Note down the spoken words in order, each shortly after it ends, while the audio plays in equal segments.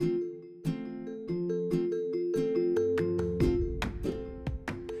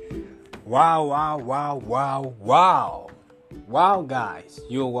Wow. Wow, guys,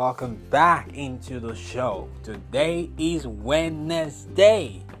 you're welcome back into the show. Today is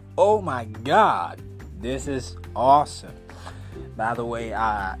Wednesday. Oh my God, this is awesome. By the way,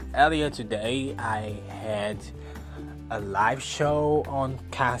 earlier today, I had a live show on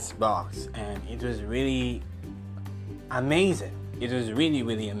Castbox, and it was really amazing. It was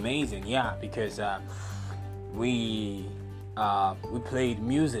really amazing, yeah, because we played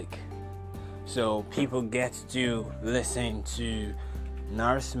music. So people get to listen to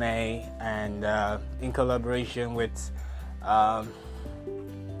Nurse May, and in collaboration with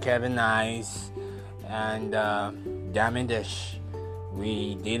Kevin Nice and Damidish,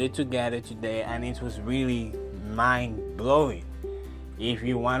 we did it together today, and it was really mind-blowing. If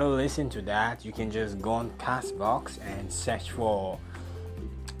you want to listen to that, you can just go on Castbox and search for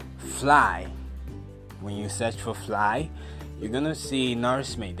Fly. When you search for Fly, you're gonna see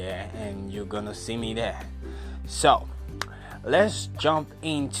Nurse May there, and you're gonna see me there. So let's jump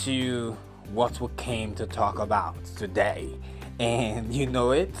into what we came to talk about today. And you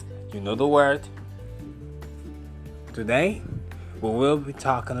know it, you know the word. Today we will be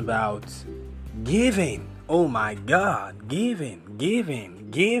talking about giving. Oh my God, giving.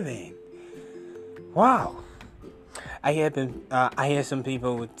 Wow. I hear some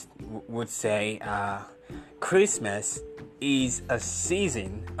people would say Christmas is a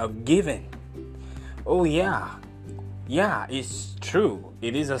season of giving. Oh yeah, it's true.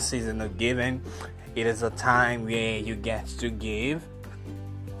 It is a season of giving. It is a time where you get to give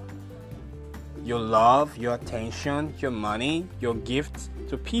your love, your attention, your money, your gifts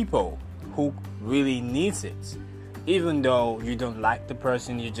to people who really needs it. Even though you don't like the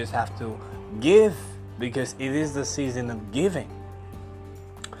person, you just have to give, because it is the season of giving.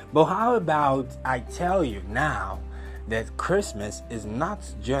 But how about I tell you now that Christmas is not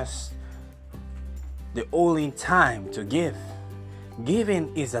just the only time to give.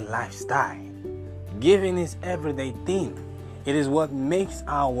 Giving is a lifestyle. Giving is everyday thing. It is what makes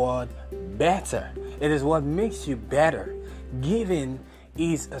our world better. It is what makes you better. Giving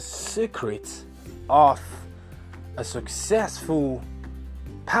is a secret of a successful,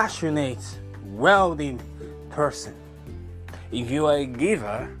 passionate, wealthy person. If you are a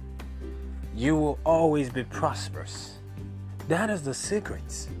giver, you will always be prosperous. That is the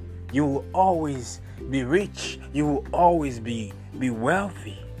secret. You will always be rich. You will always be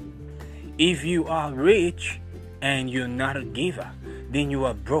wealthy. If you are rich and you're not a giver, then you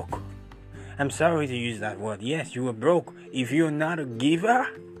are broke. I'm sorry to use that word. Yes, you are broke. If you're not a giver,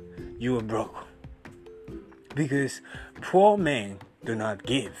 you are broke. Because poor men do not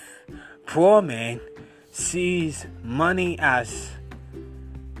give. Poor men sees money as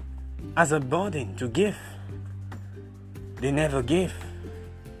a burden to give. They never give,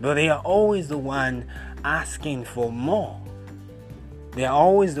 but they are always the one asking for more. They are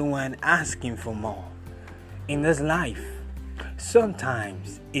always the one asking for more. In this life,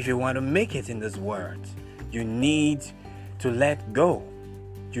 sometimes if you want to make it in this world, you need to let go.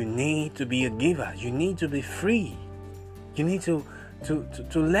 You need to be a giver. You need to be free. You need to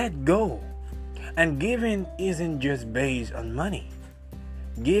let go. And giving isn't just based on money.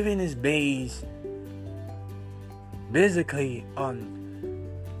 Giving is basically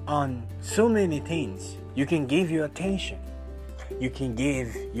on so many things. You can give your attention. You can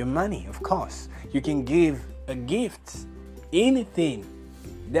give your money, of course. You can give a gift. Anything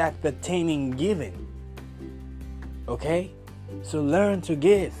that pertaining giving. Okay? So learn to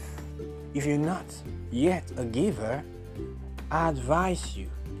give. If you're not yet a giver, I advise you,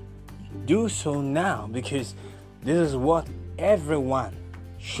 do so now, because this is what everyone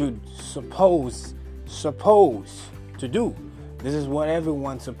should suppose to do. This is what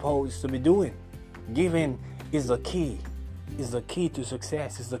everyone's supposed to be doing. Giving is the key. Is the key to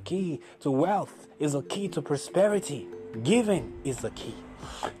success. Is the key to wealth. Is the key to prosperity. Giving is the key.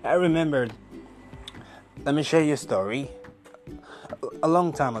 I remembered. Let me share you a story. A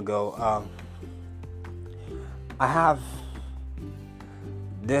long time ago, I have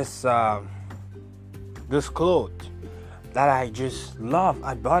this cloth that I just love.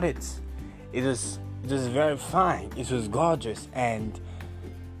 I bought it. It was very fine. It was gorgeous, and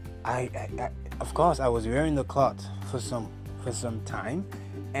I of course I was wearing the cloth for some time,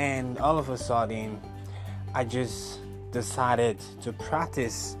 and all of a sudden I just decided to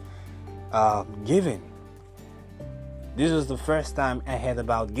practice giving. This was the first time I heard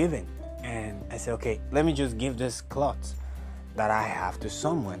about giving, and I said, okay, let me just give this cloth that I have to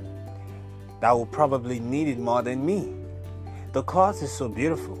someone that will probably need it more than me. The cloth is so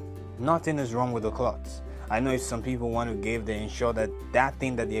beautiful. Nothing is wrong with the cloth. I know if some people want to give, they ensure that that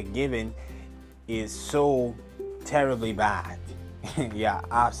thing that they're giving is so terribly bad. Yeah,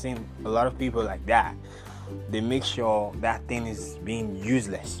 I've seen a lot of people like that. They make sure that thing is being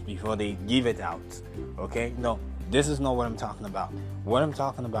useless before they give it out. Okay? No, this is not what I'm talking about. What I'm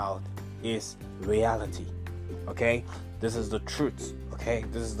talking about is reality. Okay? This is the truth. Okay?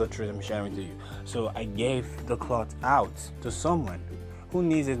 This is the truth I'm sharing to you. So I gave the cloth out to someone who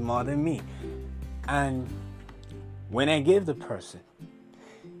needs it more than me. And when I gave the person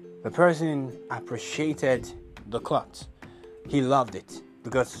appreciated the cloth. He loved it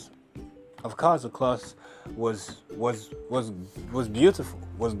because, of course, the cloth was beautiful,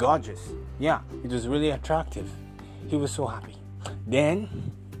 was gorgeous. Yeah, it was really attractive. He was so happy. Then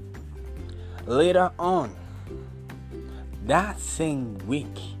later on, that same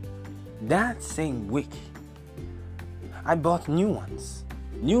week, I bought new ones.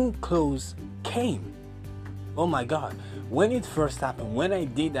 New clothes came. Oh my God. When it first happened, when I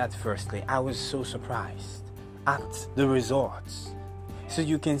did that firstly, I was so surprised at the results. So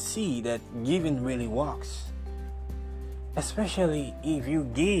you can see that giving really works. Especially if you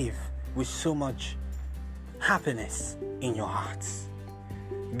give with so much happiness in your hearts.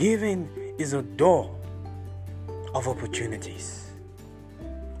 Giving is a door of opportunities.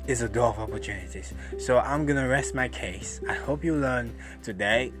 So I'm gonna rest my case. I hope you learned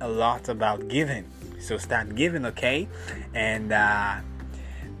today a lot about giving. So start giving, okay? And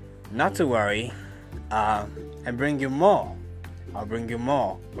not to worry, I'll bring you more,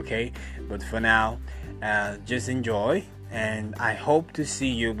 okay? But for now, just enjoy, and I hope to see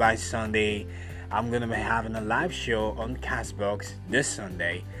you by Sunday. I'm gonna be having a live show on Castbox this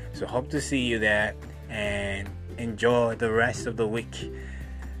Sunday, so hope to see you there, and enjoy the rest of the week.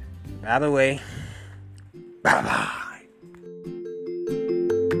 By the way, bye bye.